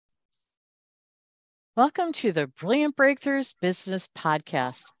Welcome to the Brilliant Breakthroughs Business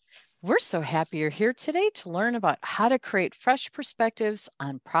Podcast. We're so happy you're here today to learn about how to create fresh perspectives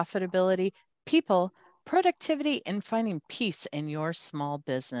on profitability, people, productivity, and finding peace in your small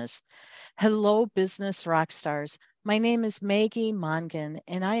business. Hello, business rock stars. My name is Maggie Mongan,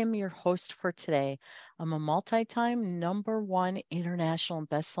 and I am your host for today. I'm a multi-time #1 international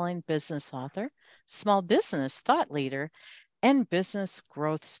best-selling business author, small business thought leader, and business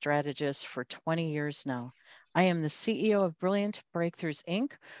growth strategist for 20 years now. I am the CEO of Brilliant Breakthroughs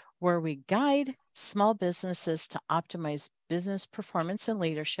Inc., where we guide small businesses to optimize business performance and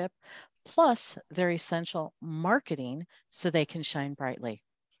leadership, plus their essential marketing so they can shine brightly.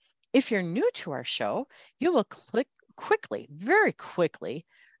 If you're new to our show, you will very quickly,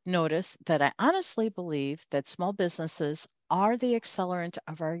 notice that I honestly believe that small businesses are the accelerant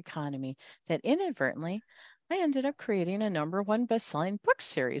of our economy, that inadvertently I ended up creating a #1 best-selling book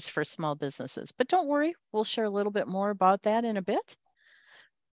series for small businesses. But don't worry, we'll share a little bit more about that in a bit.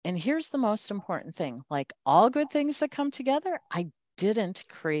 And here's the most important thing. Like all good things that come together, I didn't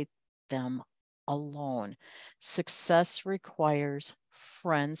create them alone. Success requires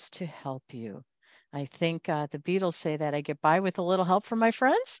friends to help you. I think the Beatles say that I get by with a little help from my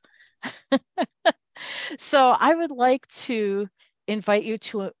friends. So I would like to invite you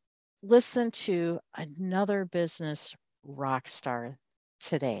to listen to another business rock star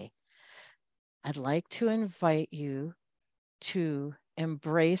today. I'd like to invite you to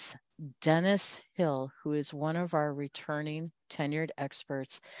embrace Dennis Hill, who is one of our returning tenured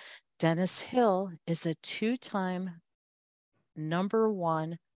experts. Dennis Hill is a 2-time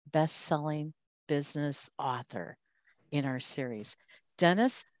 #1 best-selling business author in our series.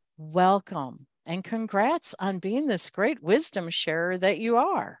 Dennis, welcome and congrats on being this great wisdom sharer that you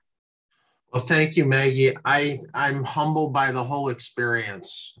are. Well, thank you, Maggie. I'm humbled by the whole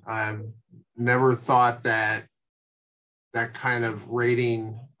experience. I've never thought that kind of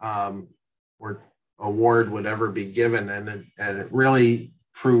rating or award would ever be given, and it really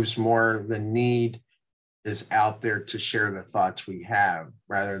proves more the need is out there to share the thoughts we have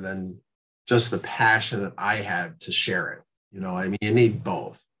rather than just the passion that I have to share it. I mean, you need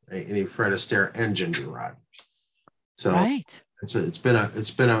both. You need Fred Astaire and Ginger Rogers. So Right. it's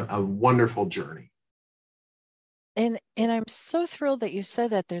been a wonderful journey. And I'm so thrilled that you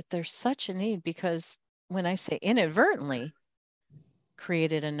said that there's such a need, because when I say inadvertently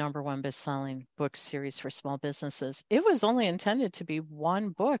created a #1 best-selling book series for small businesses, it was only intended to be one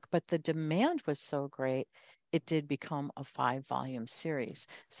book, but the demand was so great, it did become a 5-volume series.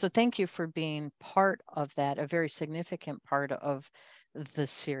 So thank you for being part of that, a very significant part of the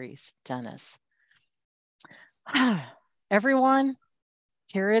series, Dennis. Everyone,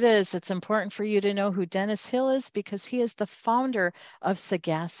 here it is. It's important for you to know who Dennis Hill is, because he is the founder of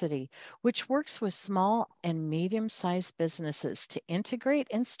Sagacity, which works with small and medium-sized businesses to integrate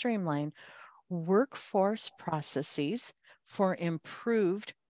and streamline workforce processes for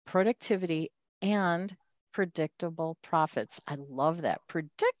improved productivity and predictable profits. I love that.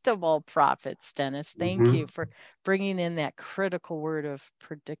 Predictable profits, Dennis. Thank you for bringing in that critical word of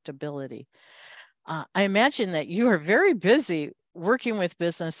predictability. I imagine that you are very busy working with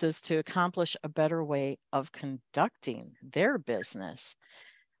businesses to accomplish a better way of conducting their business,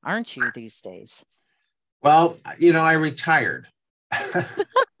 aren't you, these days? Well, I retired.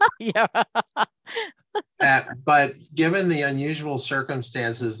 Yeah. But given the unusual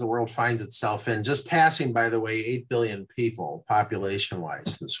circumstances the world finds itself in, just passing, by the way, 8 billion people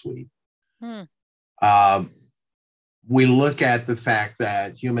population-wise this week, we look at the fact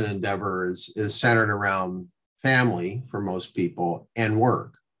that human endeavor is centered around family for most people and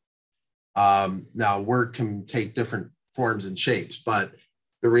work. Now, work can take different forms and shapes, but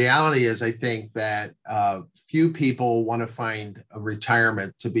the reality is, I think that few people want to find a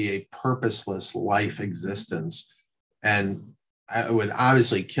retirement to be a purposeless life existence, and it would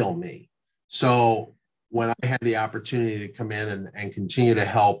obviously kill me. So when I had the opportunity to come in and continue to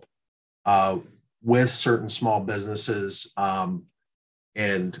help with certain small businesses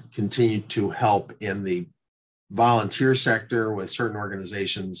and continue to help in the volunteer sector with certain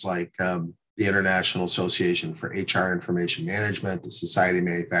organizations like the International Association for HR Information Management, the Society of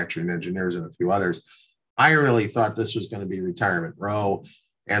Manufacturing Engineers, and a few others, I really thought this was going to be retirement row,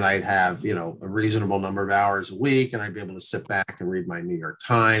 and I'd have, a reasonable number of hours a week, and I'd be able to sit back and read my New York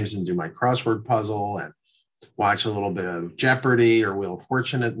Times and do my crossword puzzle and watch a little bit of Jeopardy or Wheel of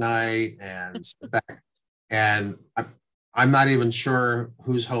Fortune at night and sit back. And I'm not even sure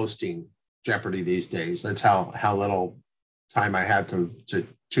who's hosting Jeopardy these days. That's how little time I had to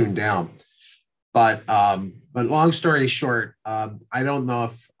tune down. But But long story short, I don't know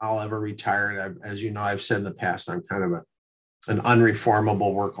if I'll ever retire. As you know, I've said in the past, I'm kind of an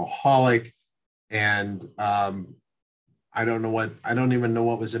unreformable workaholic. And I don't even know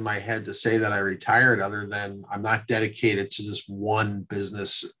what was in my head to say that I retired, other than I'm not dedicated to just one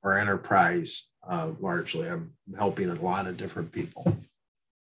business or enterprise. Largely, I'm helping a lot of different people.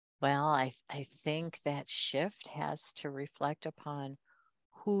 Well, I think that shift has to reflect upon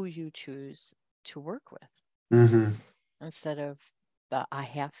who you choose to work with Mm-hmm. instead of the I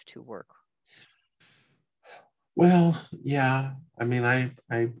have to work. Well, yeah. I mean, I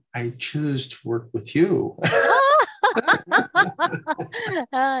choose to work with you.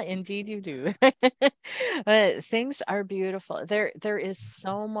 Indeed, you do. Things are beautiful. There is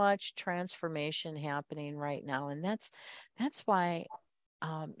so much transformation happening right now, and that's why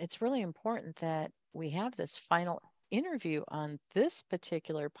it's really important that we have this final interview on this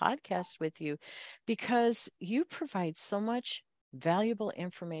particular podcast with you, because you provide so much valuable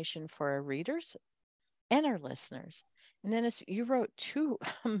information for our readers and our listeners. And Dennis, you wrote two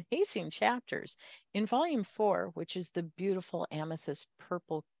amazing chapters in volume 4, which is the beautiful amethyst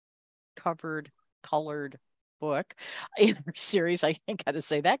purple colored book in our series. I got to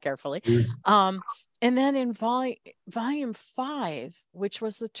say that carefully. And then in volume 5, which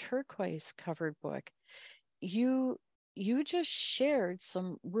was the turquoise covered book, you just shared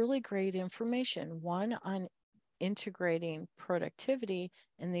some really great information, one on integrating productivity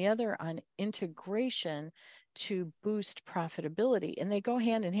and the other on integration to boost profitability. And they go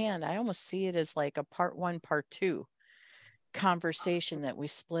hand in hand. I almost see it as like a part 1, part 2 conversation that we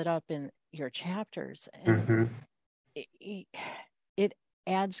split up in your chapters. And Mm-hmm. it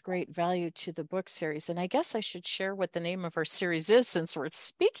adds great value to the book series. And I guess I should share what the name of our series is, since we're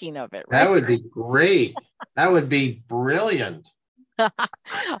speaking of it, right? That would be great. That would be brilliant.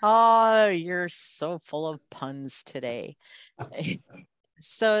 Oh, you're so full of puns today.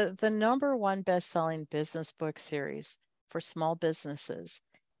 So the #1 best-selling business book series for small businesses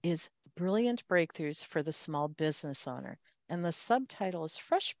is Brilliant Breakthroughs for the Small Business Owner. And the subtitle is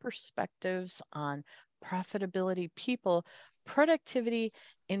Fresh Perspectives on Profitability, People, Productivity,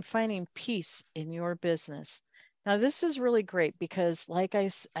 and Finding Peace in Your Business. Now, this is really great because, like I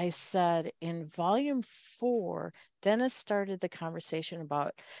said, in volume 4, Dennis started the conversation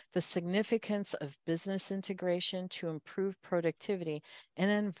about the significance of business integration to improve productivity. And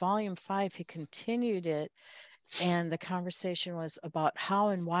then volume 5, he continued it. And the conversation was about how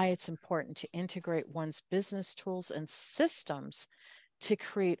and why it's important to integrate one's business tools and systems to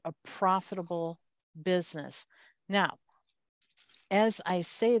create a profitable business. Now, as I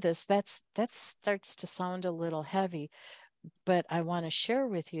say this, that starts to sound a little heavy, but I want to share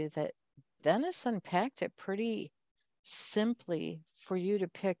with you that Dennis unpacked it pretty simply for you to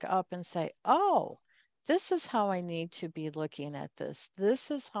pick up and say, oh, this is how I need to be looking at this.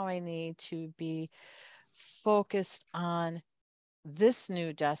 This is how I need to be focused on this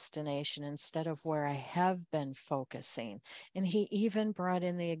new destination instead of where I have been focusing. And he even brought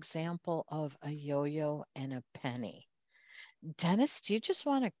in the example of a yo-yo and a penny. Dennis, do you just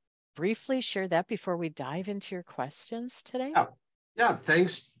want to briefly share that before we dive into your questions today? Yeah.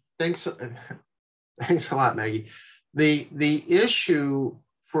 Thanks. Thanks a lot, Maggie. The issue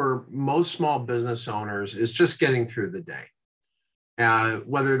for most small business owners is just getting through the day.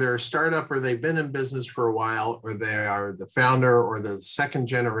 Whether they're a startup or they've been in business for a while, or they are the founder or the second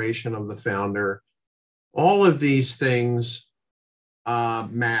generation of the founder, all of these things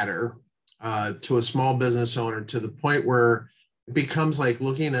matter to a small business owner, to the point where it becomes like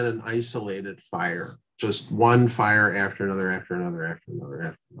looking at an isolated fire, just one fire after another, after another, after another,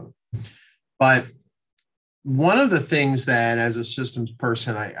 after another. But one of the things that, as a systems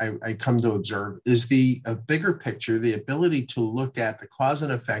person, I come to observe is the bigger picture, the ability to look at the cause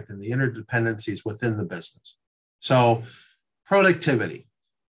and effect and the interdependencies within the business. So productivity.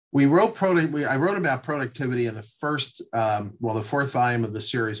 I wrote about productivity in the the 4th volume of the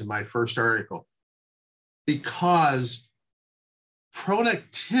series in my first article, because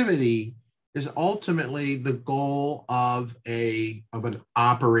productivity is ultimately the goal of an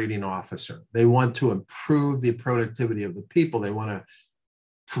operating officer. They want to improve the productivity of the people. They want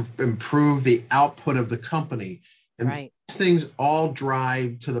to improve the output of the company. And right. These things all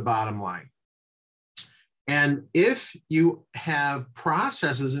drive to the bottom line. And if you have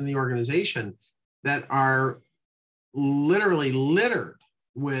processes in the organization that are literally littered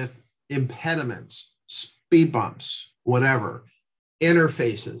with impediments, speed bumps, whatever,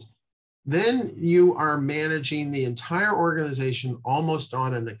 interfaces, then you are managing the entire organization almost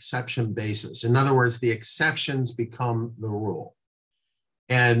on an exception basis. In other words, the exceptions become the rule.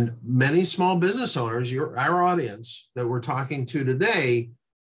 And many small business owners, our audience that we're talking to today,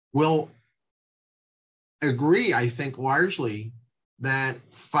 will agree, I think, largely that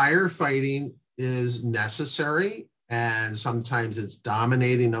firefighting is necessary, and sometimes it's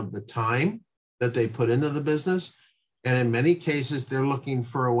dominating of the time that they put into the business. And in many cases, they're looking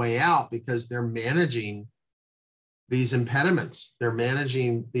for a way out because they're managing these impediments. They're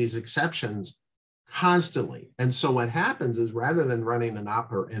managing these exceptions constantly. And so what happens is, rather than running and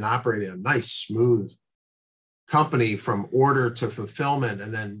operating a nice, smooth company from order to fulfillment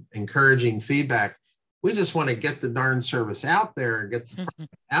and then encouraging feedback, we just want to get the darn service out there, get the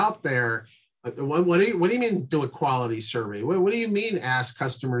out there. What do you mean do a quality survey? What do you mean ask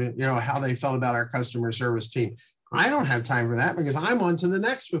customer, how they felt about our customer service team? I don't have time for that because I'm on to the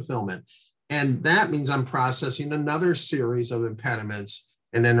next fulfillment. And that means I'm processing another series of impediments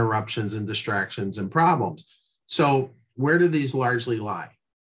and interruptions and distractions and problems. So where do these largely lie?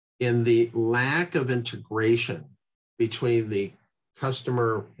 In the lack of integration between the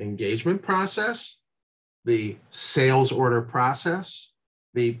customer engagement process, the sales order process,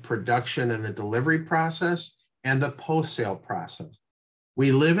 the production and the delivery process, and the post-sale process.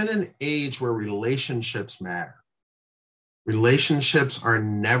 We live in an age where relationships matter. Relationships are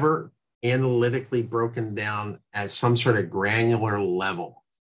never analytically broken down at some sort of granular level.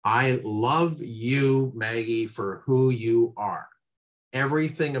 I love you, Maggie, for who you are.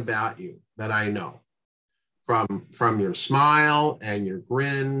 Everything about you that I know, from your smile and your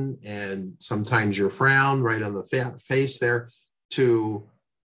grin and sometimes your frown right on the face there, to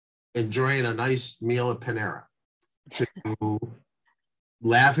enjoying a nice meal at Panera, to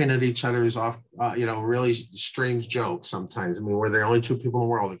laughing at each other's really strange jokes sometimes. I mean, we're the only two people in the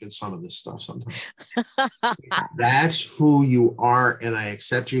world that get some of this stuff sometimes. That's who you are, and I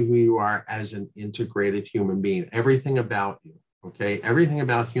accept you who you are as an integrated human being. Everything about you, okay? Everything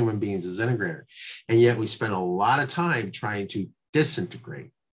about human beings is integrated. And yet we spend a lot of time trying to disintegrate,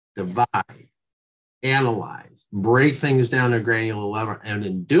 divide, analyze, break things down to a granular level. And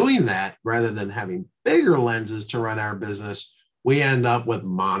in doing that, rather than having bigger lenses to run our business, we end up with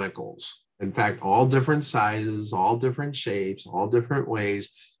monocles. In fact, all different sizes, all different shapes, all different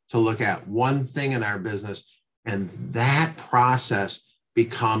ways to look at one thing in our business. And that process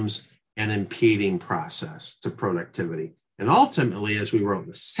becomes an impeding process to productivity. And ultimately, as we wrote in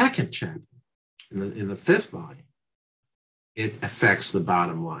the second chapter, in the fifth volume, it affects the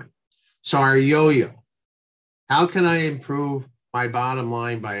bottom line. So our yo-yo, how can I improve my bottom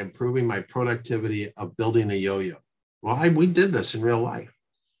line by improving my productivity of building a yo-yo? Well, we did this in real life.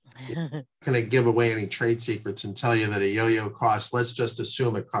 I'm not going to give away any trade secrets and tell you that a yo-yo costs, let's just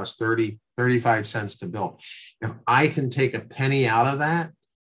assume it costs 35 cents to build. If I can take a penny out of that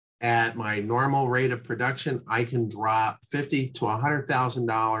at my normal rate of production, I can drop $50,000 to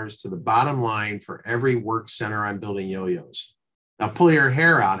 $100,000 to the bottom line for every work center I'm building yo-yos. Now pull your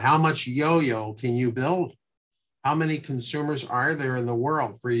hair out. How much yo-yo can you build? How many consumers are there in the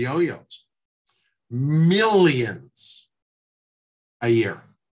world for yo-yos? Millions a year.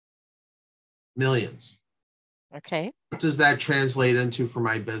 Millions. Okay. What does that translate into for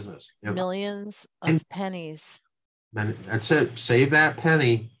my business? Millions of pennies. That's it. Save that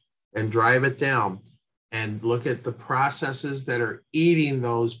penny and drive it down and look at the processes that are eating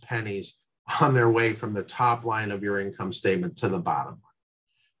those pennies on their way from the top line of your income statement to the bottom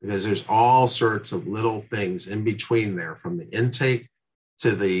line. Because there's all sorts of little things in between there, from the intake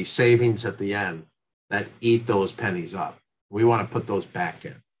to the savings at the end, that eat those pennies up. We want to put those back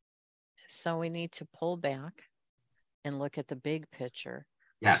in. So we need to pull back and look at the big picture.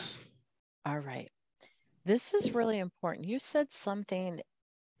 Yes. All right. This is really important. You said something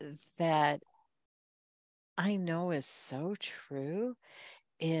that I know is so true,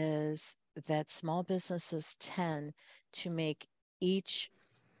 is that small businesses tend to make each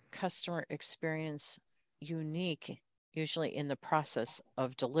customer experience unique, usually in the process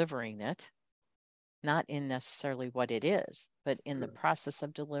of delivering it. Not in necessarily what it is, but in the process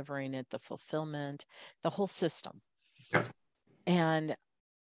of delivering it, the fulfillment, the whole system. Yeah. And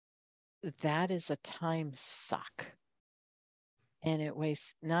that is a time suck. And it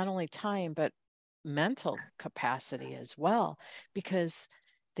wastes not only time, but mental capacity as well, because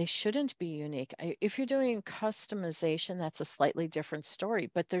they shouldn't be unique. If you're doing customization, that's a slightly different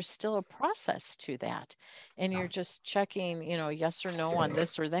story, but there's still a process to that. And you're just checking, yes or no on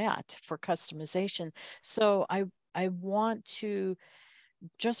this or that for customization. So I want to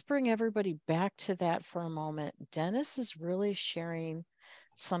just bring everybody back to that for a moment. Dennis is really sharing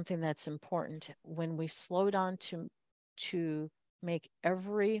something that's important. When we slow down to make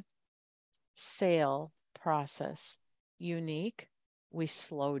every sale process unique, we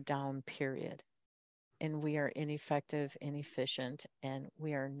slow down, period. And we are ineffective, inefficient, and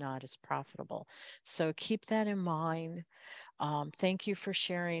we are not as profitable. So keep that in mind. Thank you for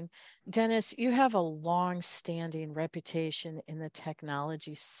sharing. Dennis, you have a long-standing reputation in the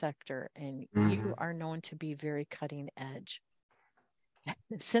technology sector, and you are known to be very cutting edge.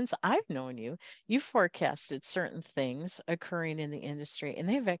 Since I've known you, you forecasted certain things occurring in the industry, and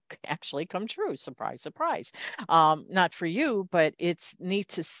they've actually come true. Surprise, surprise. Not for you, but it's neat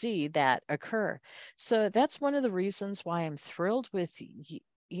to see that occur. So that's one of the reasons why I'm thrilled with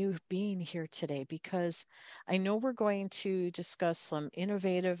you being here today, because I know we're going to discuss some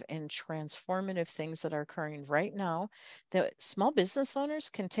innovative and transformative things that are occurring right now that small business owners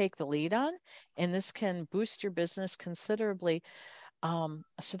can take the lead on, and this can boost your business considerably.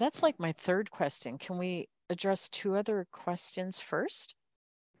 So that's like my third question. Can we address two other questions first?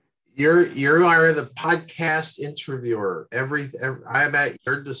 You are the podcast interviewer. I'm at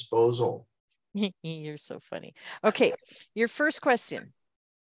your disposal. You're so funny. Okay, your first question.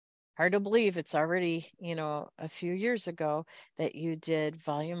 Hard to believe it's already, a few years ago that you did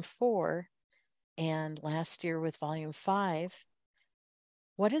volume 4 and last year with volume 5.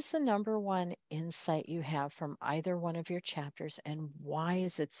 What is the number one insight you have from either one of your chapters, and why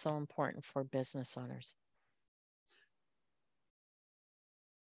is it so important for business owners?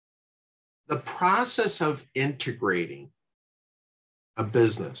 The process of integrating a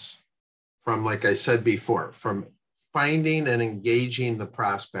business from, like I said before, from finding and engaging the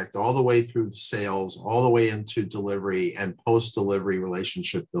prospect all the way through sales, all the way into delivery and post-delivery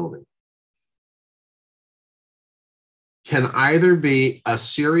relationship building, can either be a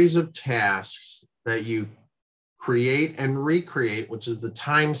series of tasks that you create and recreate, which is the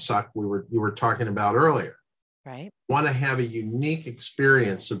time suck you were talking about earlier. Right. Want to have a unique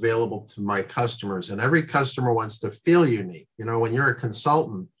experience available to my customers, and every customer wants to feel unique. When you're a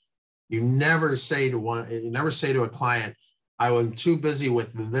consultant, you never say to a client, I'm too busy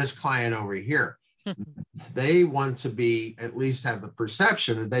with this client over here. They want to at least have the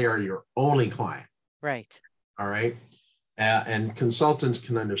perception that they are your only client. Right. All right. And consultants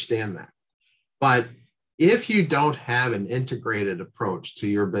can understand that. But if you don't have an integrated approach to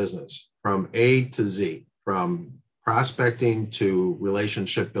your business from A to Z, from prospecting to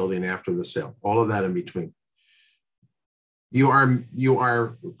relationship building after the sale, all of that in between, you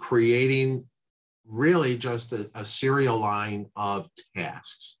are creating really just a serial line of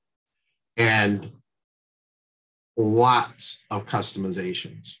tasks and lots of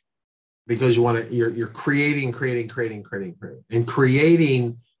customizations, because you're creating, and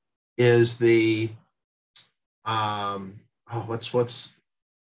creating is the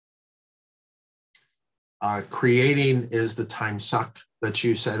creating is the time suck that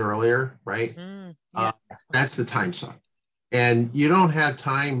you said earlier, right? Yeah. That's the time suck. And you don't have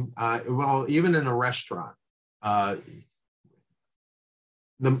time, even in a restaurant,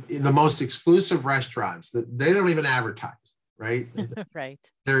 the most exclusive restaurants, they don't even advertise, right? Right.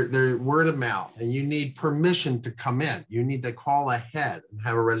 They're word of mouth, and you need permission to come in. You need to call ahead and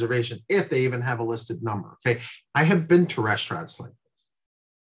have a reservation if they even have a listed number. Okay. I have been to restaurants like this.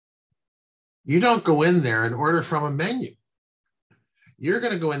 You don't go in there and order from a menu. You're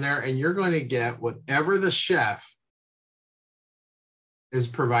going to go in there and you're going to get whatever the chef is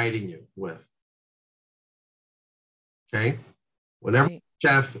providing you with. Okay. Whatever the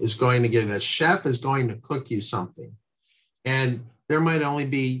chef is going to give, the chef is going to cook you something. And there might only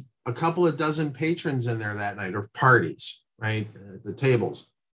be a couple of dozen patrons in there that night, or parties, right? The tables.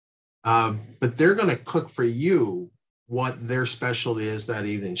 But they're going to cook for you what their specialty is that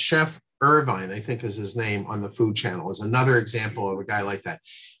evening. Chef Irvine, I think is his name on the Food Channel, is another example of a guy like that.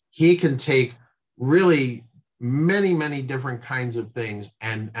 He can take really many, many different kinds of things,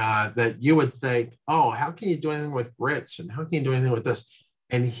 and that you would think, oh, how can you do anything with grits? And how can you do anything with this?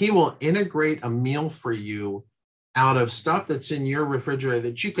 And he will integrate a meal for you out of stuff that's in your refrigerator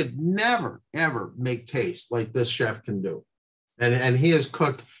that you could never, ever make taste like this chef can do. And he has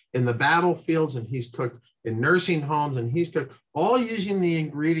cooked in the battlefields, and he's cooked in nursing homes, and he's cooked all using the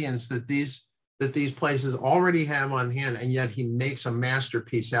ingredients that these places already have on hand, and yet he makes a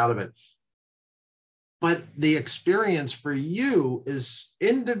masterpiece out of it. But the experience for you is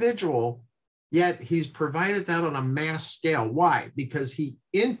individual, yet he's provided that on a mass scale. Why? Because he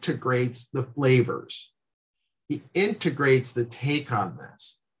integrates the flavors. He integrates the take on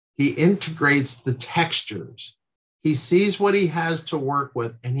this. He integrates the textures. He sees what he has to work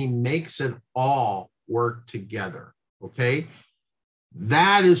with, and he makes it all work together, okay?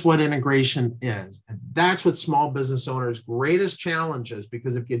 That is what integration is. And that's what small business owners' greatest challenge is,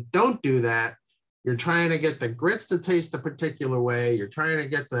 because if you don't do that, You're trying to get the grits to taste a particular way. You're trying to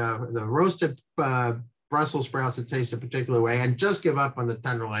get the roasted Brussels sprouts to taste a particular way, and just give up on the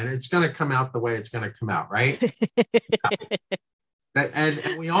tenderloin. It's going to come out the way it's going to come out, right?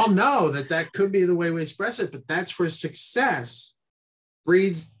 And we all know that could be the way we express it, but that's where success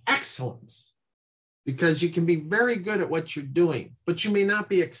breeds excellence, because you can be very good at what you're doing, but you may not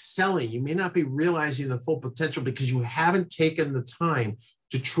be excelling. You may not be realizing the full potential because you haven't taken the time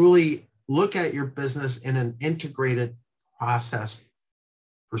to truly look at your business in an integrated process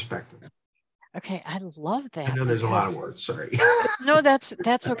perspective. Okay, I love that. I know there's a lot of words, sorry. No, that's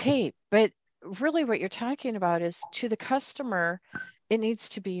okay. But really what you're talking about is, to the customer, it needs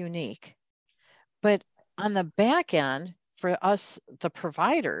to be unique. But on the back end, for us, the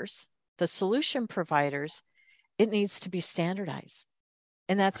providers, the solution providers, it needs to be standardized.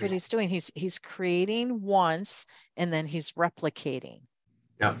 And that's what he's doing. He's creating once, and then he's replicating.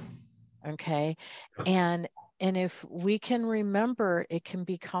 Yeah. Okay. And if we can remember, it can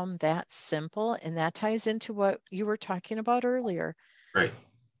become that simple. And that ties into what you were talking about earlier. Right.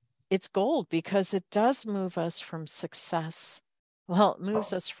 It's gold, because it does move us from success. Well, it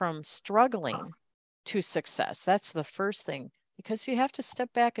moves us from struggling to success. That's the first thing, because you have to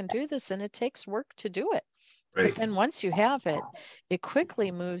step back and do this, and it takes work to do it. Right. But then once you have it, it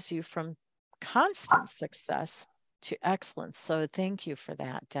quickly moves you from constant success to excellence. So thank you for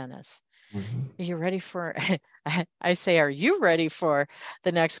that, Dennis. Mm-hmm. Are you ready for, I say, are you ready for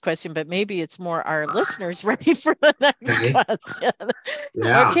the next question? But maybe it's more our listeners ready for the next question.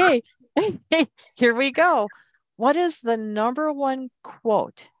 Yeah. Okay, here we go. What is the number one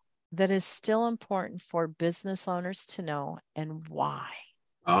quote that is still important for business owners to know, and why?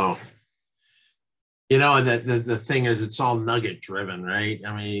 Oh, and the thing is, it's all nugget driven, right?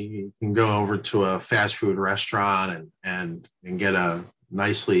 I mean, you can go over to a fast food restaurant and get a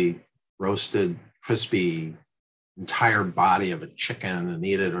nicely roasted, crispy, entire body of a chicken and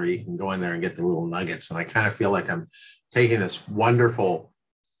eat it, or you can go in there and get the little nuggets. And I kind of feel like I'm taking this wonderful,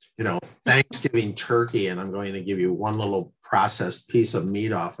 Thanksgiving turkey, and I'm going to give you one little processed piece of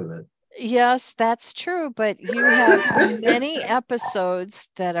meat off of it. Yes, that's true. But you have many episodes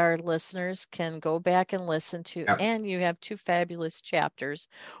that our listeners can go back and listen to. Yep. And you have 2 fabulous chapters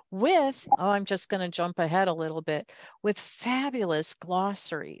with, I'm just going to jump ahead a little bit, with fabulous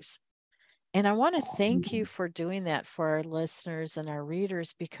glossaries. And I want to thank you for doing that for our listeners and our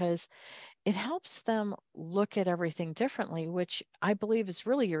readers, because it helps them look at everything differently, which I believe is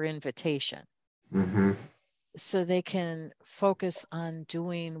really your invitation. Mm-hmm. So they can focus on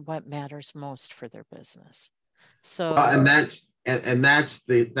doing what matters most for their business. So, and that's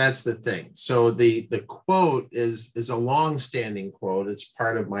the thing. So the quote is a long-standing quote. It's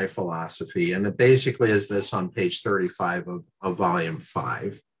part of my philosophy, and it basically is this on page 35 of volume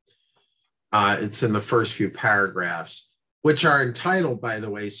 5. It's in the first few paragraphs, which are entitled, by the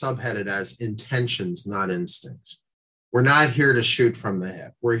way, subheaded as "Intentions, Not Instincts." We're not here to shoot from the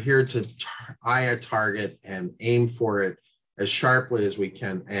hip. We're here to eye a target and aim for it as sharply as we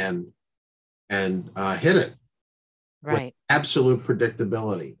can and hit it. Right. With absolute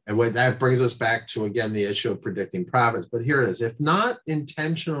predictability. And what that brings us back to, again, the issue of predicting profits. But here it is. If not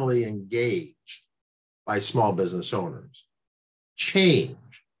intentionally engaged by small business owners, change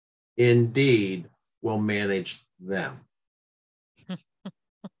indeed will manage them.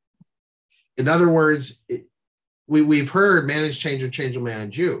 In other words, we've heard manage change or change will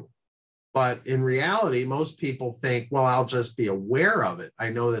manage you. But in reality, most people think, well, I'll just be aware of it. I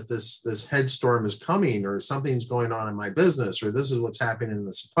know that this headstorm is coming, or something's going on in my business, or this is what's happening in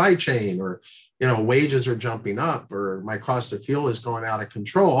the supply chain, or, wages are jumping up, or my cost of fuel is going out of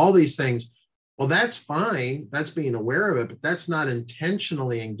control. All these things. Well, that's fine. That's being aware of it, but that's not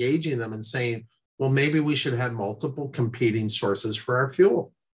intentionally engaging them and saying, well, maybe we should have multiple competing sources for our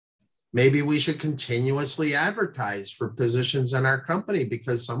fuel. Maybe we should continuously advertise for positions in our company,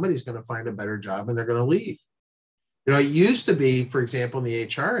 because somebody's going to find a better job and they're going to leave. It used to be, for example, in the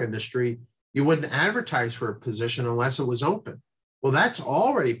HR industry, you wouldn't advertise for a position unless it was open. Well, that's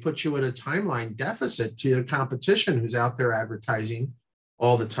already put you at a timeline deficit to your competition who's out there advertising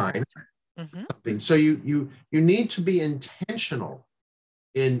all the time. Mm-hmm. So you need to be intentional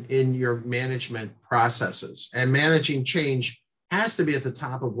in your management processes, and managing change has to be at the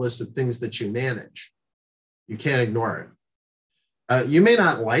top of the list of things that you manage. You can't ignore it. You may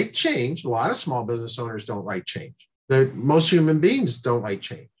not like change. A lot of small business owners don't like change. Most human beings don't like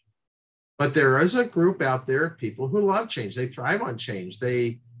change. But there is a group out there of people who love change. They thrive on change.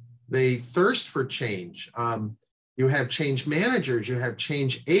 They thirst for change. You have change managers. You have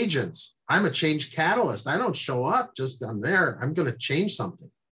change agents. I'm a change catalyst. I don't show up just I'm there. I'm going to change something.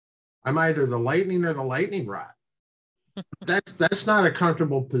 I'm either the lightning or the lightning rod. That's not a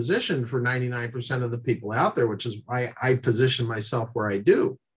comfortable position for 99% of the people out there, which is why I position myself where I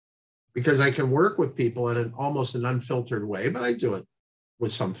do, because I can work with people in almost an unfiltered way, but I do it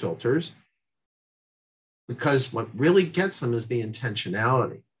with some filters, because what really gets them is the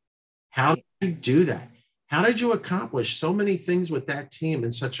intentionality. How did you do that? How did you accomplish so many things with that team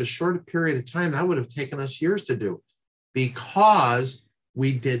in such a short period of time? That would have taken us years to do, because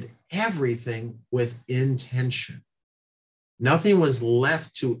we did everything with intention. Nothing was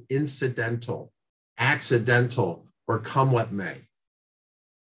left to incidental, accidental, or come what may.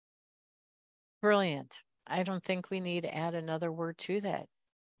 Brilliant. I don't think we need to add another word to that.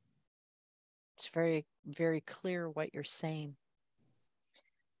 It's very, very clear what you're saying.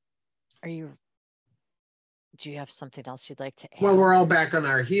 Do you have something else you'd like to add? Well, we're all back on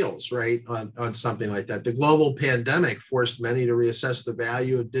our heels, right? On something like that. The global pandemic forced many to reassess the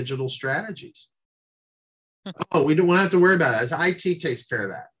value of digital strategies. Oh, we don't have to worry about that. IT takes care of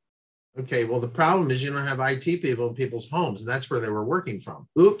that. Okay, well, the problem is you don't have IT people in people's homes, and that's where they were working from.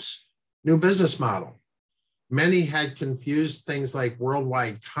 Oops, new business model. Many had confused things like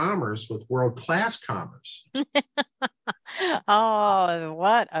worldwide commerce with world-class commerce. Oh,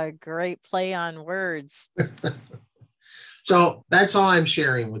 what a great play on words. So that's all I'm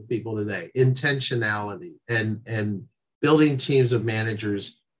sharing with people today: intentionality and building teams of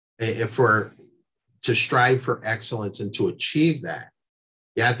managers to strive for excellence. And to achieve that,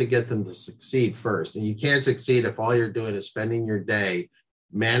 you have to get them to succeed first. And you can't succeed if all you're doing is spending your day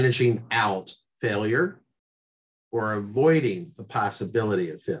managing out failure or avoiding the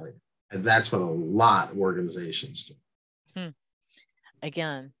possibility of failure. And that's what a lot of organizations do.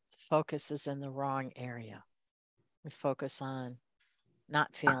 Again, focus is in the wrong area. We focus on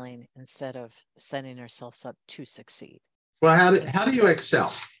not failing instead of setting ourselves up to succeed. Well, how do you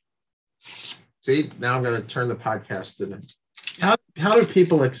excel? See, now I'm going to turn the podcast to them. How do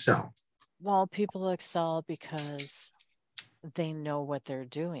people excel? Well, people excel because they know what they're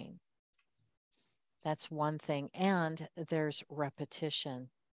doing. That's one thing. And there's repetition.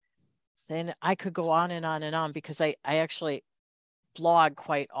 Then I could go on and on and on, because I actually blog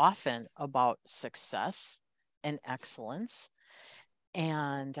quite often about success and excellence,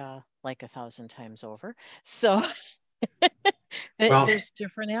 and like 1,000 times over. So well, there's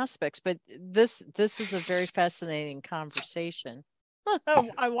different aspects, but this is a very fascinating conversation.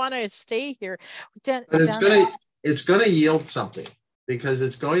 I want to stay here. But it's going to yield something, because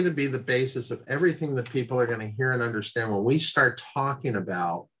it's going to be the basis of everything that people are going to hear and understand when we start talking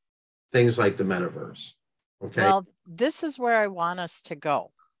about things like the metaverse. Okay. Well, this is where I want us to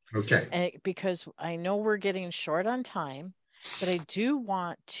go. Okay. Because I know we're getting short on time, but I do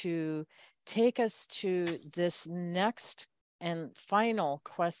want to take us to this next and final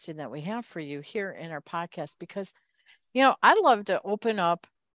question that we have for you here in our podcast, because, I'd love to open up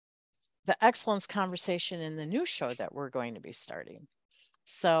the excellence conversation in the new show that we're going to be starting.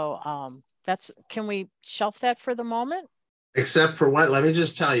 So can we shelf that for the moment? Except for what? Let me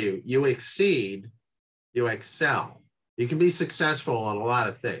just tell you, you exceed, you excel. You can be successful in a lot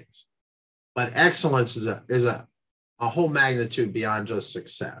of things, but excellence is a whole magnitude beyond just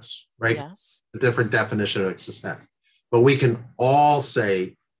success, right? Yes. A different definition of success. But we can all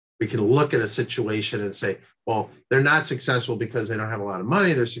say, we can look at a situation and say, well, they're not successful because they don't have a lot of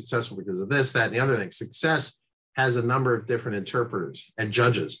money. They're successful because of this, that, and the other thing. Success has a number of different interpreters and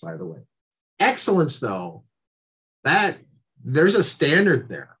judges, by the way. Excellence, though, that there's a standard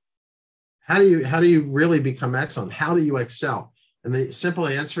there. How do you really become excellent? How do you excel? And the simple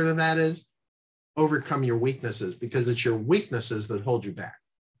answer to that is overcome your weaknesses, because it's your weaknesses that hold you back.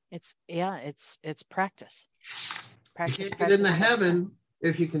 It's practice. You can't get into heaven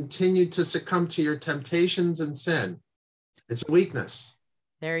if you continue to succumb to your temptations and sin. It's a weakness.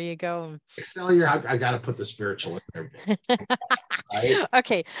 There you go. Excel I got to put the spiritual in there. Right?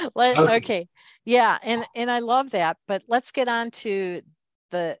 Okay. Okay. Yeah. And I love that, but let's get on to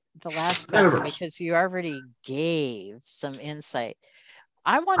the last question, because you already gave some insight.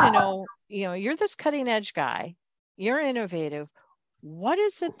 I want to know, you're this cutting edge guy, you're innovative. What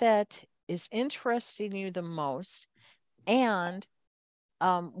is it that is interesting you the most? And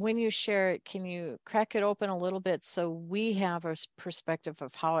when you share it, can you crack it open a little bit so we have a perspective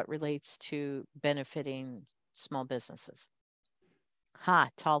of how it relates to benefiting small businesses?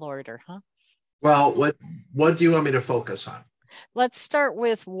 Tall order, huh? Well, what do you want me to focus on? Let's start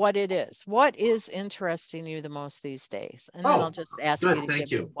with what it is. What is interesting you the most these days? And then I'll just ask you to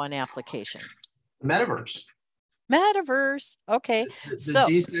give one application. Metaverse. Okay. The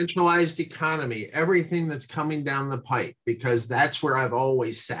decentralized economy, everything that's coming down the pipe, because that's where I've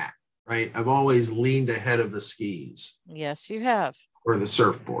always sat. right? I've always leaned ahead of the skis. Yes, you have. Or the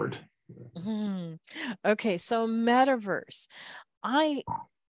surfboard. Okay, so metaverse. I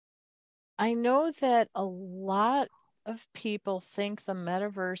know that a lot of people think the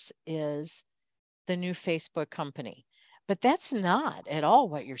metaverse is the new Facebook company, but that's not at all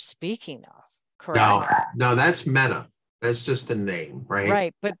what you're speaking of, correct? No, that's Meta. That's just a name, right?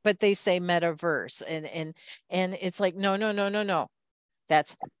 Right, but they say metaverse, and it's like no.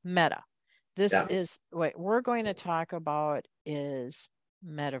 That's Meta. This is what we're going to talk about is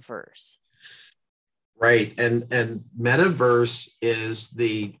metaverse. Right. And metaverse is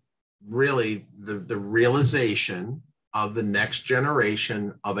the realization of the next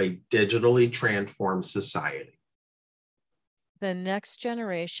generation of a digitally transformed society. The next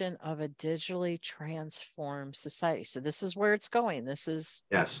generation of a digitally transformed society. So this is where it's going. This is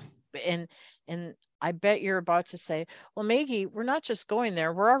yes. And I bet you're about to say, well, Maggie, we're not just going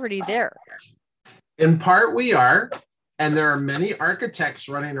there, we're already there. In part, we are. And there are many architects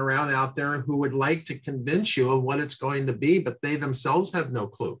running around out there who would like to convince you of what it's going to be, but they themselves have no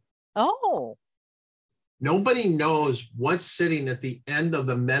clue. Oh. Nobody knows what's sitting at the end of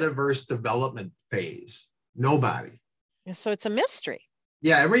the metaverse development phase. Nobody. So it's a mystery.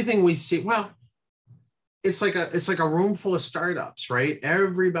 Yeah, everything we see, well, it's like a room full of startups, right?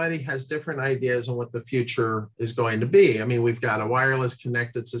 Everybody has different ideas on what the future is going to be. I mean, we've got a wireless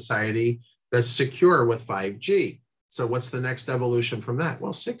connected society that's secure with 5G. So what's the next evolution from that?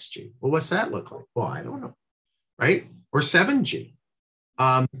 Well, 6G. Well, what's that look like? Well, I don't know, right? Or 7G.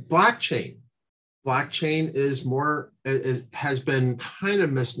 Blockchain. Blockchain has been kind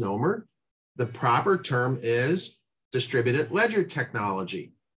of misnomer. The proper term is distributed ledger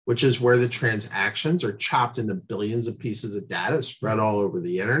technology, which is where the transactions are chopped into billions of pieces of data spread all over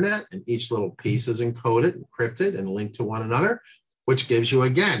the internet, and each little piece is encoded, encrypted, and linked to one another, which gives you,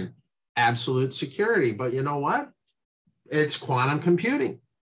 again, absolute security. But you know what? It's quantum computing.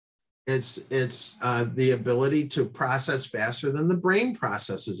 It's the ability to process faster than the brain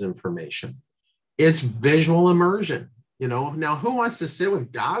processes information. It's visual immersion. Now who wants to sit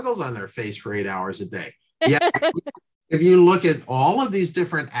with goggles on their face for 8 hours a day? Yeah. If you look at all of these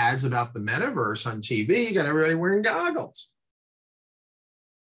different ads about the metaverse on TV, you got everybody wearing goggles.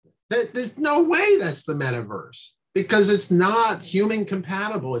 There's no way that's the metaverse because it's not human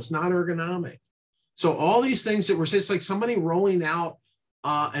compatible. It's not ergonomic. So all these things that we're saying, it's like somebody rolling out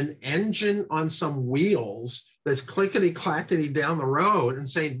an engine on some wheels that's clickety clackety down the road and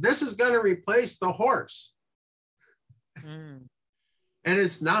saying, this is going to replace the horse. And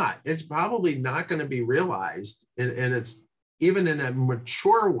it's not. It's probably not going to be realized. And it's even in a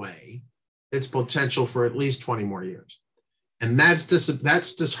mature way, its potential for at least 20 more years. And that's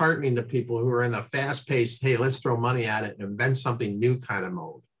disheartening to people who are in the fast-paced, hey, let's throw money at it and invent something new kind of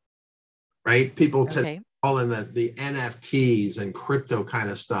mode. Right? People all in the NFTs and crypto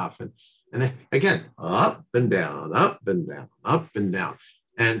kind of stuff. And then, again, up and down, up and down, up and down.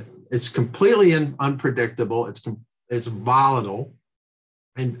 And it's completely unpredictable. It's volatile.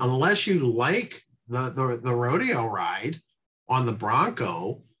 And unless you like the rodeo ride on the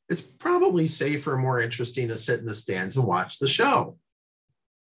Bronco, it's probably safer, more interesting to sit in the stands and watch the show.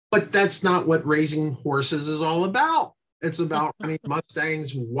 But that's not what raising horses is all about. It's about running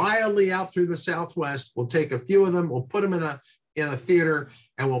Mustangs wildly out through the Southwest. We'll take a few of them, we'll put them in a theater,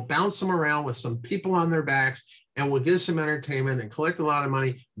 and we'll bounce them around with some people on their backs, and we'll give some entertainment and collect a lot of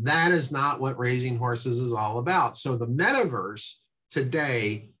money. That is not what raising horses is all about. So the metaverse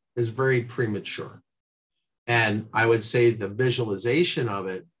today is very premature. And I would say the visualization of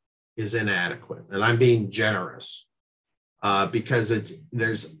it is inadequate. And I'm being generous because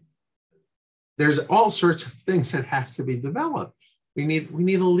there's all sorts of things that have to be developed. We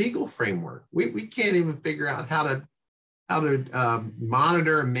need a legal framework. We can't even figure out how to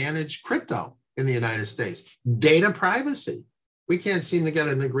monitor and manage crypto in the United States. Data privacy. We can't seem to get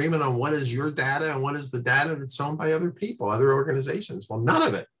an agreement on what is your data and what is the data that's owned by other people, other organizations. Well, none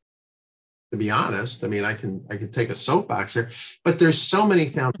of it, to be honest. I mean, I can take a soapbox here, but there's so many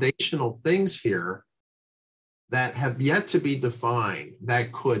foundational things here that have yet to be defined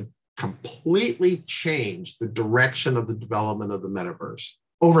that could completely change the direction of the development of the metaverse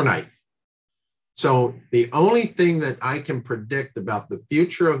overnight. So the only thing that I can predict about the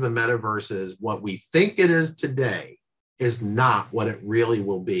future of the metaverse is what we think it is today is not what it really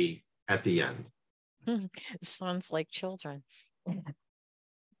will be at the end. Sounds like children.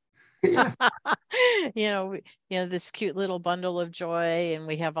 Yeah. This cute little bundle of joy, and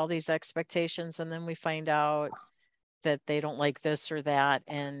we have all these expectations, and then we find out that they don't like this or that,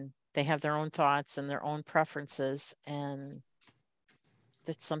 and they have their own thoughts and their own preferences. And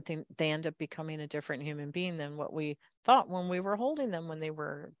That's something, they end up becoming a different human being than what we thought when we were holding them when they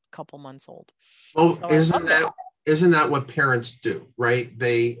were a couple months old. Well, So I love that. isn't that what parents do, right?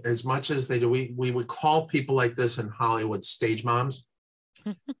 They, as much as they do, we would call people like this in Hollywood stage moms,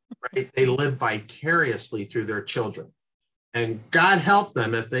 right? They live vicariously through their children, and God help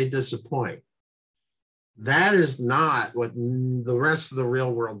them if they disappoint. That is not what the rest of the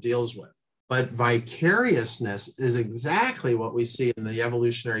real world deals with. But vicariousness is exactly what we see in the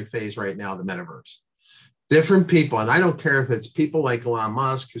evolutionary phase right now, the metaverse. Different people, and I don't care if it's people like Elon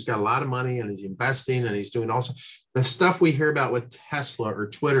Musk, who's got a lot of money and he's investing and he's doing also the stuff we hear about with Tesla or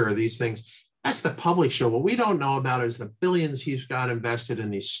Twitter or these things. That's the public show. What we don't know about is the billions he's got invested in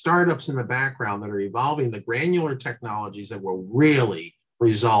these startups in the background that are evolving the granular technologies that will really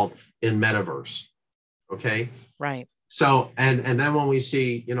result in metaverse. Okay. Right. So, and then when we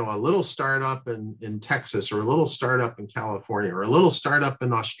see, you know, a little startup in Texas or a little startup in California or a little startup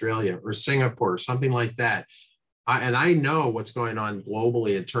in Australia or Singapore or something like that, and I know what's going on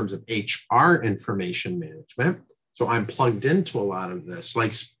globally in terms of HR information management. So I'm plugged into a lot of this,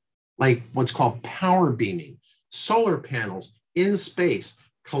 like what's called power beaming, solar panels in space,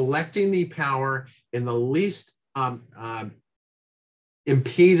 collecting the power in the least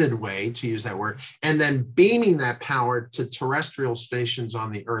impeded way, to use that word, and then beaming that power to terrestrial stations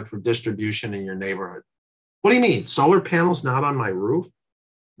on the earth for distribution in your neighborhood. What do you mean? Solar panels not on my roof?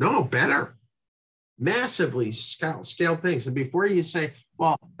 No, better. Massively scale things. And before you say,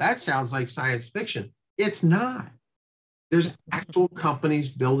 well, that sounds like science fiction, it's not. There's actual companies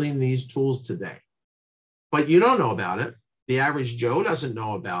building these tools today. But you don't know about it. The average Joe doesn't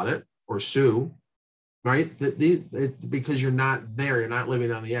know about it, or Sue, right? Because you're not there, you're not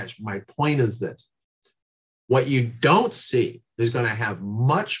living on the edge. My point is this: what you don't see is going to have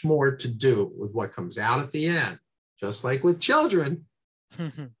much more to do with what comes out at the end, just like with children,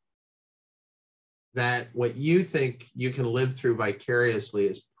 that what you think you can live through vicariously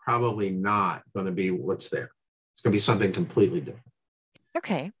is probably not going to be what's there. It's going to be something completely different.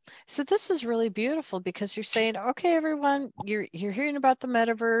 Okay, so this is really beautiful because you're saying, okay, everyone, you're hearing about the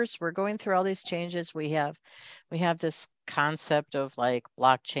metaverse. We're going through all these changes. We have this concept of like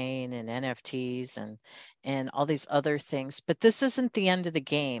blockchain and NFTs and all these other things, but this isn't the end of the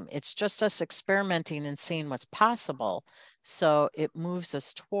game. It's just us experimenting and seeing what's possible. So it moves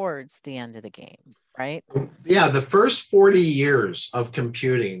us towards the end of the game, right? Yeah, the first 40 years of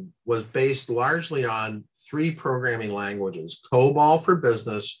computing was based largely on 3 programming languages: COBOL for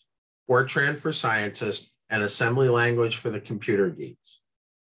business, Fortran for scientists, and assembly language for the computer geeks.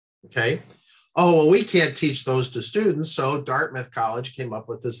 Okay. Oh, well, we can't teach those to students. So Dartmouth College came up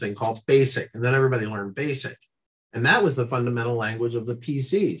with this thing called BASIC, and then everybody learned BASIC. And that was the fundamental language of the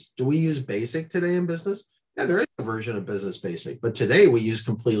PCs. Do we use BASIC today in business? Yeah, there is a version of Business Basic, but today we use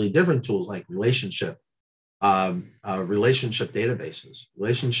completely different tools like relationship databases,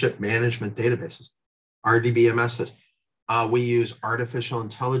 relationship management databases, RDBMSs. We use artificial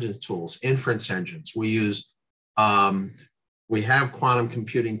intelligence tools, inference engines. We have quantum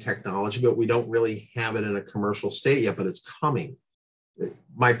computing technology, but we don't really have it in a commercial state yet, but it's coming.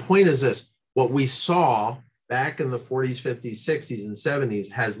 My point is this: what we saw back in the 40s, 50s, 60s, and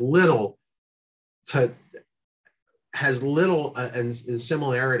 70s has little in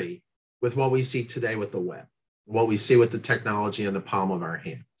similarity with what we see today with the web, what we see with the technology in the palm of our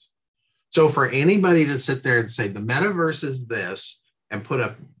hands. So for anybody to sit there and say the metaverse is this and put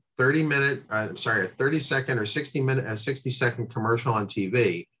a 30-second or 60-second commercial on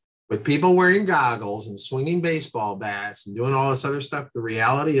TV with people wearing goggles and swinging baseball bats and doing all this other stuff, the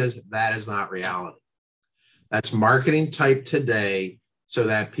reality is that is not reality. That's marketing type today, so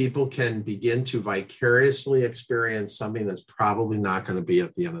that people can begin to vicariously experience something that's probably not going to be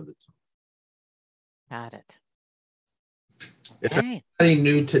at the end of the tunnel. Got it. If anybody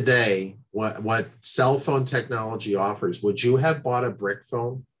knew today what cell phone technology offers, would you have bought a brick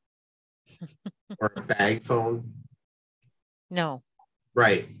phone or a bag phone? No.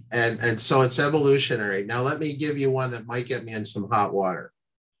 Right. And so it's evolutionary. Now, let me give you one that might get me in some hot water.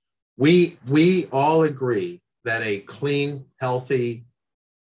 We all agree that a clean, healthy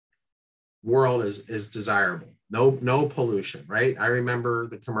world is desirable. No pollution, right? I remember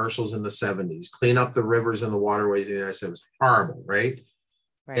the commercials in the 70s. Clean up the rivers and the waterways in the United States. It was horrible, right?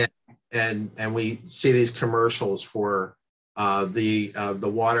 Right. And we see these commercials for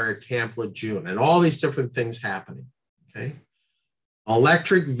the water at Camp Lejeune and all these different things happening. Okay.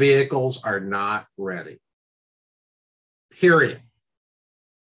 Electric vehicles are not ready. Period.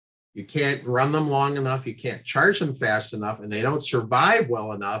 You can't run them long enough. You can't charge them fast enough, and they don't survive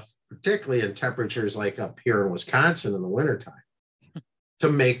well enough, particularly in temperatures like up here in Wisconsin in the wintertime,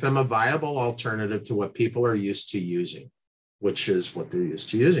 to make them a viable alternative to what people are used to using, which is what they're used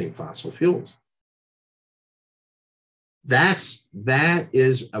to using, fossil fuels. That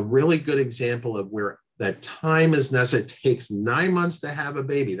is a really good example of where that time is necessary. It takes 9 months to have a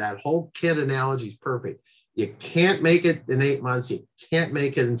baby. That whole kid analogy is perfect. You can't make it in 8 months. You can't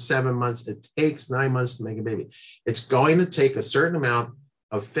make it in 7 months. It takes 9 months to make a baby. It's going to take a certain amount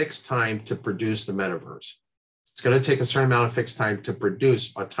of fixed time to produce the metaverse. It's going to take a certain amount of fixed time to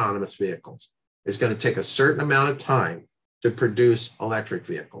produce autonomous vehicles. It's going to take a certain amount of time to produce electric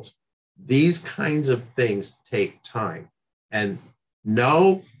vehicles. These kinds of things take time. And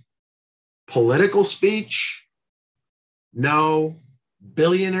no political speech, no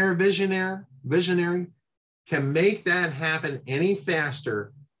billionaire visionary can make that happen any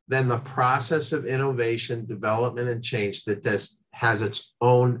faster than the process of innovation, development, and change that just has its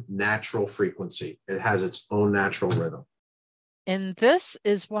own natural frequency. It has its own natural rhythm. And this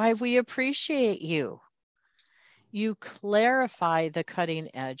is why we appreciate you. You clarify the cutting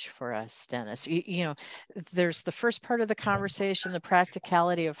edge for us, Dennis. You know, there's the first part of the conversation, the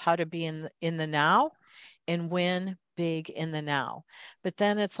practicality of how to be in the now and win big in the now. But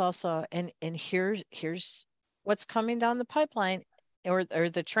then it's also, and here's what's coming down the pipeline, or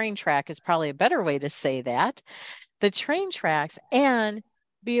the train track is probably a better way to say that. The train tracks, and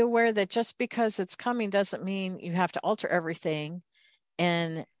be aware that just because it's coming doesn't mean you have to alter everything.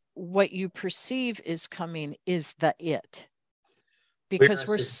 And what you perceive is coming is the it. Because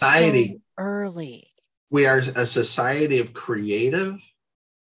we're so early. We are a society of creative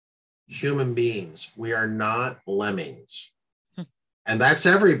human beings. We are not lemmings. And that's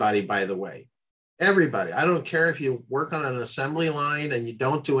everybody, by the way. Everybody. I don't care if you work on an assembly line and you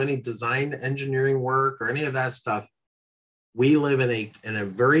don't do any design engineering work or any of that stuff. We live in a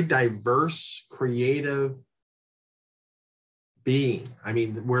very diverse, creative being. I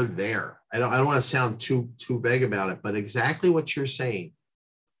mean, we're there. I don't want to sound too vague about it, but exactly what you're saying.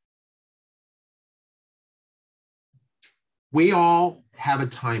 We all have a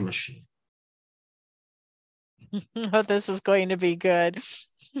time machine. Oh, this is going to be good.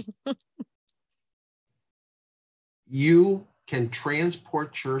 You can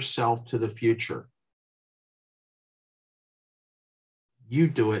transport yourself to the future. You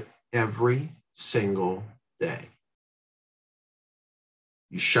do it every single day.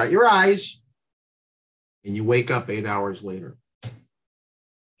 You shut your eyes and you wake up 8 hours later.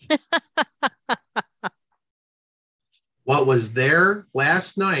 What was there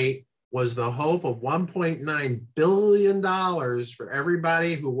last night was the hope of $1.9 billion for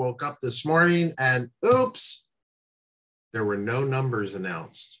everybody who woke up this morning and oops, there were no numbers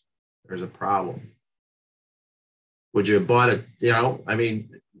announced. There's a problem. Would you have bought it? You know, I mean,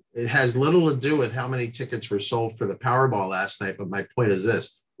 it has little to do with how many tickets were sold for the Powerball last night. But my point is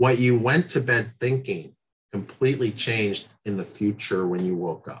this: what you went to bed thinking completely changed in the future when you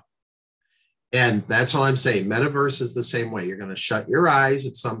woke up. And that's all I'm saying. Metaverse is the same way. You're going to shut your eyes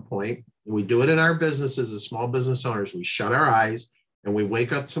at some point. We do it in our businesses as small business owners. We shut our eyes and we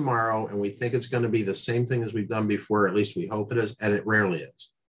wake up tomorrow and we think it's going to be the same thing as we've done before. At least we hope it is. And it rarely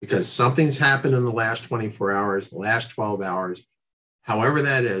is, because something's happened in the last 24 hours, the last 12 hours, however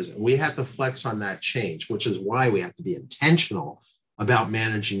that is. And we have to flex on that change, which is why we have to be intentional about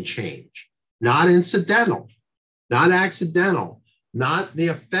managing change. Not incidental, not accidental, not the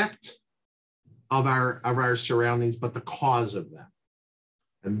effect of our surroundings, but the cause of them.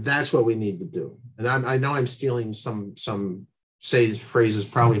 And that's what we need to do. And I know I'm stealing some phrases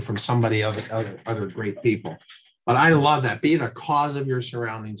probably from somebody other great people, but I love that. Be the cause of your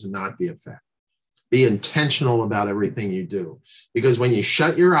surroundings and not the effect. Be intentional about everything you do, because when you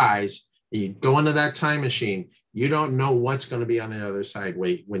shut your eyes and you go into that time machine, you don't know what's going to be on the other side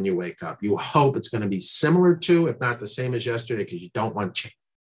when you wake up. You hope it's going to be similar to, if not the same as yesterday, because you don't want change.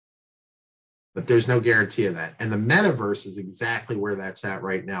 But there's no guarantee of that. And the metaverse is exactly where that's at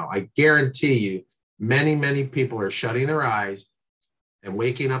right now. I guarantee you, many, many people are shutting their eyes and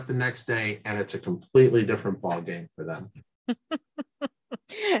waking up the next day, and it's a completely different ballgame for them.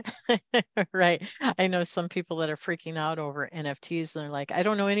 Right. I know some people that are freaking out over NFTs, and they're like, I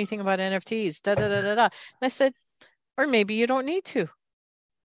don't know anything about NFTs, da, da, da, da, da. And I said, or maybe you don't need to,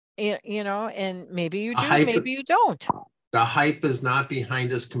 you know, and maybe you do, maybe you don't. The hype is not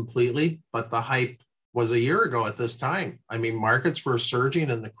behind us completely, but the hype was a year ago at this time. I mean, markets were surging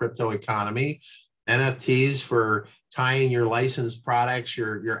in the crypto economy. NFTs for tying your licensed products,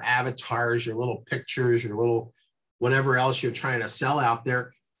 your avatars, your little pictures, your little whatever else you're trying to sell out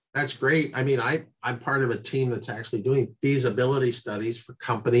there. That's great. I mean, I'm part of a team that's actually doing feasibility studies for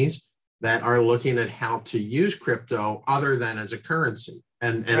companies that are looking at how to use crypto other than as a currency.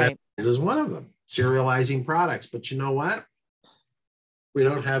 And Right. this is one of them, serializing products. But you know what? We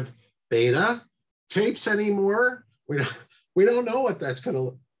don't have beta tapes anymore. We don't know what that's going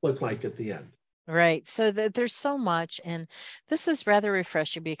to look like at the end. Right. So there's so much, and this is rather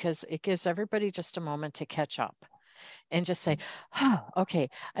refreshing because it gives everybody just a moment to catch up and just say, oh, okay,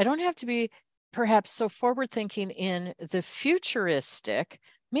 I don't have to be perhaps so forward thinking in the futuristic.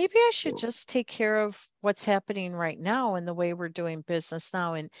 Maybe I should just take care of what's happening right now and the way we're doing business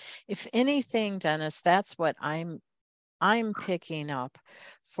now. And if anything, Dennis, that's what I'm picking up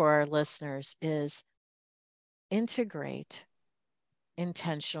for our listeners is integrate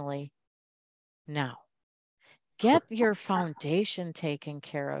intentionally now. Get your foundation taken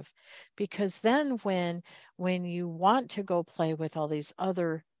care of, because then when you want to go play with all these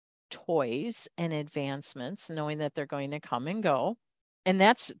other toys and advancements, knowing that they're going to come and go, and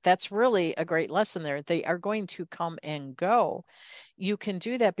that's really a great lesson there. They are going to come and go. You can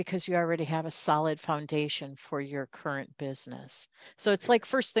do that because you already have a solid foundation for your current business. So it's like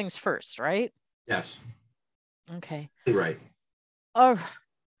first things first, right? Yes. Okay. Right. Oh,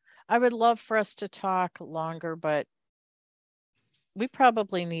 I would love for us to talk longer, but we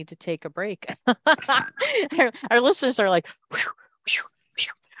probably need to take a break. Our listeners are like, whew, whew,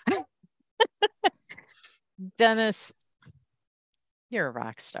 whew. Dennis, you're a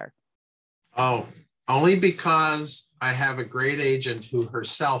rock star. Oh, only because I have a great agent who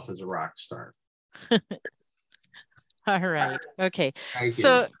herself is a rock star. All right. Okay. Thank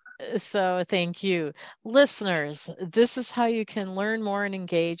So, you. so thank you. Listeners, this is how you can learn more and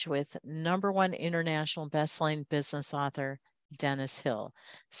engage with #1 international bestselling business author, Dennis Hill.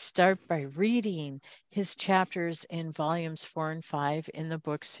 Start by reading his chapters in volumes 4 and 5 in the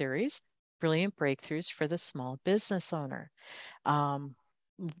book series, Brilliant Breakthroughs for the Small Business Owner.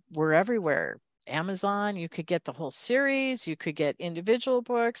 We're everywhere. Amazon, you could get the whole series, you could get individual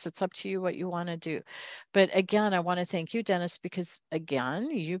books. It's up to you what you want to do. But again, I want to thank you, Dennis, because again,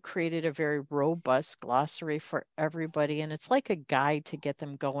 you created a very robust glossary for everybody. And it's like a guide to get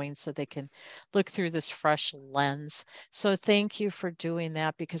them going so they can look through this fresh lens. So thank you for doing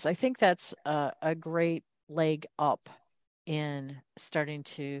that, because I think that's a great leg up in starting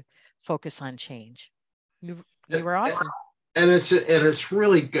to focus on change. You were awesome. And it's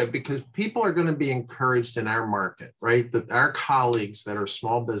really good because people are going to be encouraged in our market, right? That our colleagues that are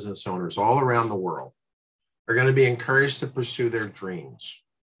small business owners all around the world are going to be encouraged to pursue their dreams.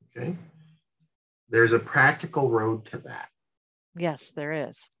 Okay. There's a practical road to that. Yes, there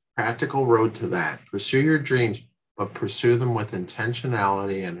is. Practical road to that. Pursue your dreams, but pursue them with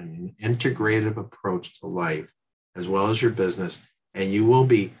intentionality and an integrative approach to life, as well as your business, and you will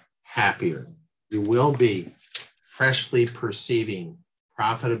be happier. You will be freshly perceiving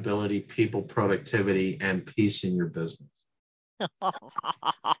profitability, people productivity, and peace in your business.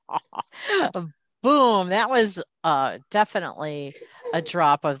 Boom. That was definitely a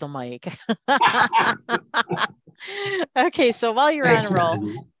drop of the mic. Okay, so while you're Thanks, on a roll,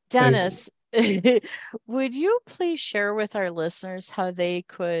 Mandy. Dennis, would you please share with our listeners how they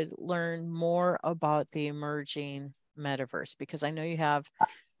could learn more about the emerging metaverse? Because I know you have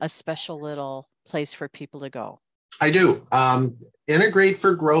a special little place for people to go. I do.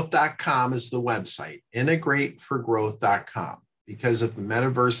 Integrateforgrowth.com is the website, integrateforgrowth.com. Because if the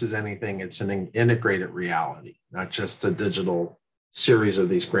metaverse is anything, it's an integrated reality, not just a digital series of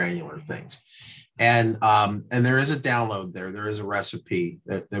these granular things. And there is a download there. There is a recipe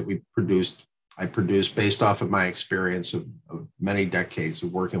that we produced. I produced based off of my experience of many decades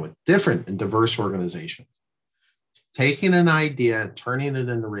of working with different and diverse organizations. Taking an idea, turning it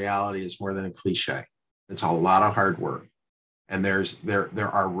into reality is more than a cliche. It's a lot of hard work. And there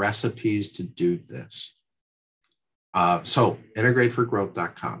are recipes to do this. So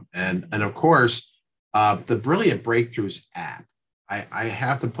integrateforgrowth.com. And of course, the Brilliant Breakthroughs app. I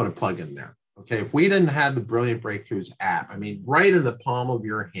have to put a plug in there. Okay, if we didn't have the Brilliant Breakthroughs app, I mean, right in the palm of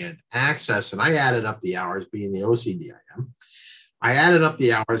your hand, access, and I added up the hours, being the OCD I am, I added up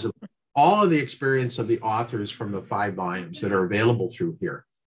the hours of all of the experience of the authors from the 5 volumes that are available through here.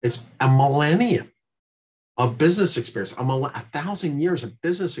 It's a millennium of business experience, 1,000 years of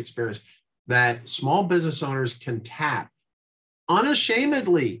business experience that small business owners can tap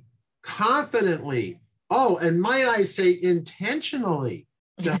unashamedly, confidently, and might I say intentionally,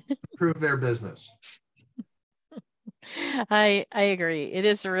 to improve their business. I agree. It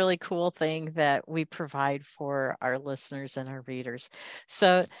is a really cool thing that we provide for our listeners and our readers.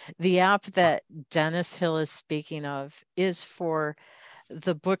 So the app that Dennis Hill is speaking of is for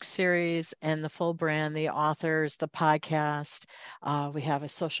the book series and the full brand, the authors, the podcast. We have a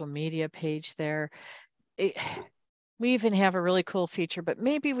social media page there. We even have a really cool feature, but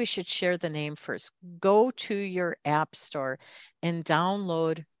maybe we should share the name first. Go to your app store and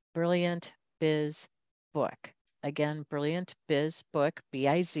download Brilliant Biz Book. Again, Brilliant Biz Book,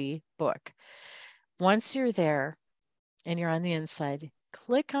 B-I-Z book. Once you're there and you're on the inside,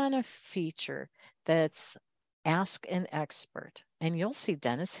 click on a feature that's Ask an Expert, and you'll see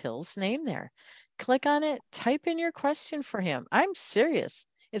Dennis Hill's name there. Click on it, type in your question for him. I'm serious.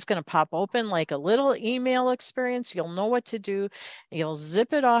 It's going to pop open like a little email experience. You'll know what to do. You'll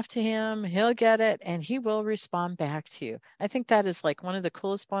zip it off to him. He'll get it and he will respond back to you. I think that is like one of the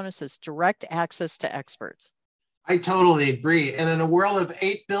coolest bonuses, direct access to experts. I totally agree. And in a world of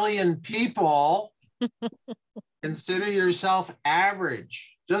 8 billion people, consider yourself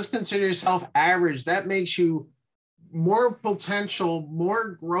average. Just consider yourself average. That makes you more potential, more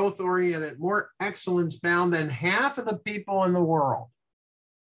growth oriented, more excellence bound than half of the people in the world.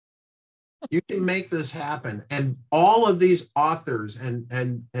 You can make this happen. And all of these authors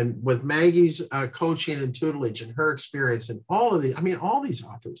and with Maggie's coaching and tutelage and her experience and all of these, I mean, all these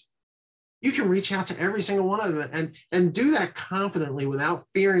authors, you can reach out to every single one of them and do that confidently without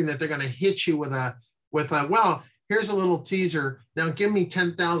fearing that they're going to hit you with a, well, here's a little teaser. Now give me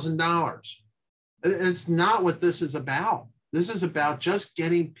 $10,000. It's not what this is about. This is about just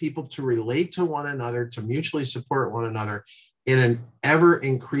getting people to relate to one another, to mutually support one another in an ever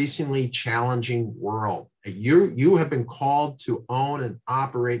increasingly challenging world. You have been called to own and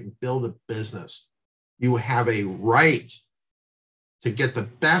operate and build a business. You have a right to get the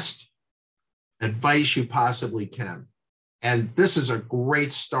best advice you possibly can. And this is a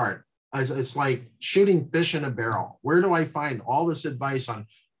great start. It's like shooting fish in a barrel. Where do I find all this advice on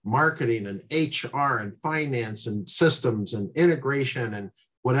marketing and HR and finance and systems and integration and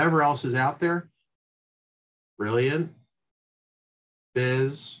whatever else is out there? Brilliant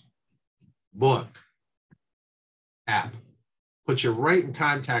Biz Book app. Puts you right in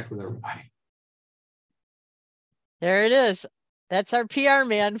contact with everybody. There it is. That's our PR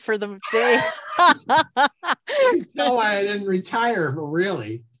man for the day. You know why I didn't retire, but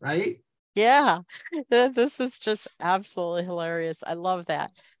really, right? Yeah, this is just absolutely hilarious. I love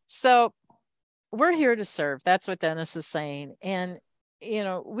that. So we're here to serve. That's what Dennis is saying. And, you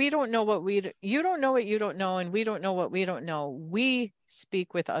know, we don't know what you don't know what you don't know, and we don't know what we don't know. We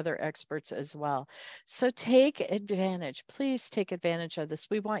speak with other experts as well. So take advantage. Please take advantage of this.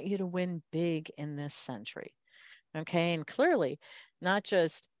 We want you to win big in this century. Okay. And clearly, not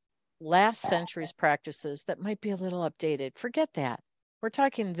just last century's practices that might be a little updated. Forget that. We're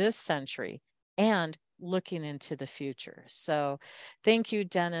talking this century and looking into the future. So thank you,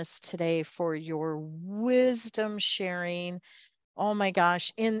 Dennis, today for your wisdom sharing. Oh my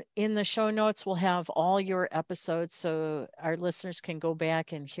gosh. In the show notes, we'll have all your episodes so our listeners can go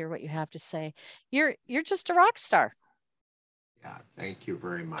back and hear what you have to say. You're just a rock star. Yeah, thank you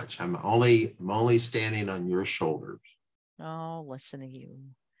very much. I'm only standing on your shoulders. Oh, listen to you.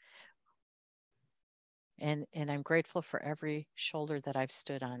 And I'm grateful for every shoulder that I've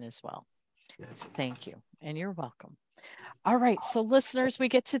stood on as well. Yes. So thank you. And you're welcome. All right. So listeners, we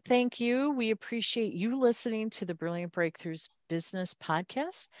get to thank you. We appreciate you listening to the Brilliant Breakthroughs Business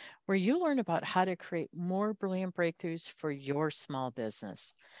Podcast, where you learn about how to create more brilliant breakthroughs for your small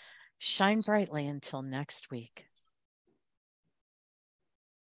business. Shine brightly until next week.